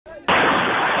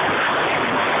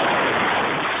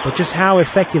But just how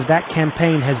effective that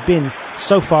campaign has been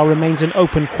so far remains an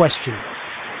open question,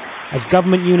 as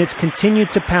government units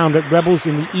continued to pound at rebels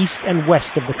in the east and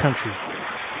west of the country.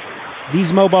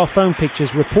 These mobile phone pictures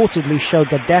reportedly showed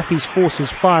Gaddafi's forces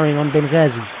firing on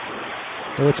Benghazi,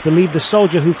 though it's believed the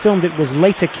soldier who filmed it was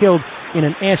later killed in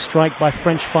an airstrike by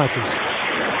French fighters.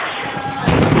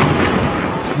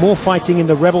 More fighting in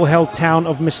the rebel-held town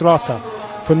of Misrata.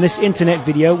 From this internet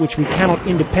video, which we cannot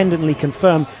independently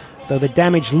confirm, though the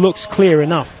damage looks clear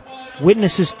enough,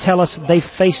 witnesses tell us they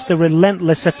faced a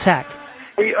relentless attack.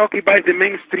 We occupy the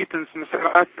main street in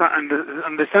Misrata and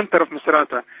the center of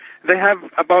Misrata. They have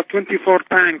about 24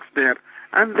 tanks there,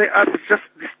 and they are just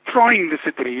destroying the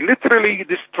city, literally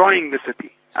destroying the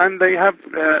city. And they have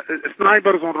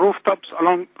snipers on rooftops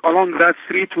along that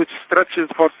street, which stretches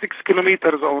for 6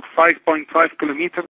 kilometers or 5.5 kilometers.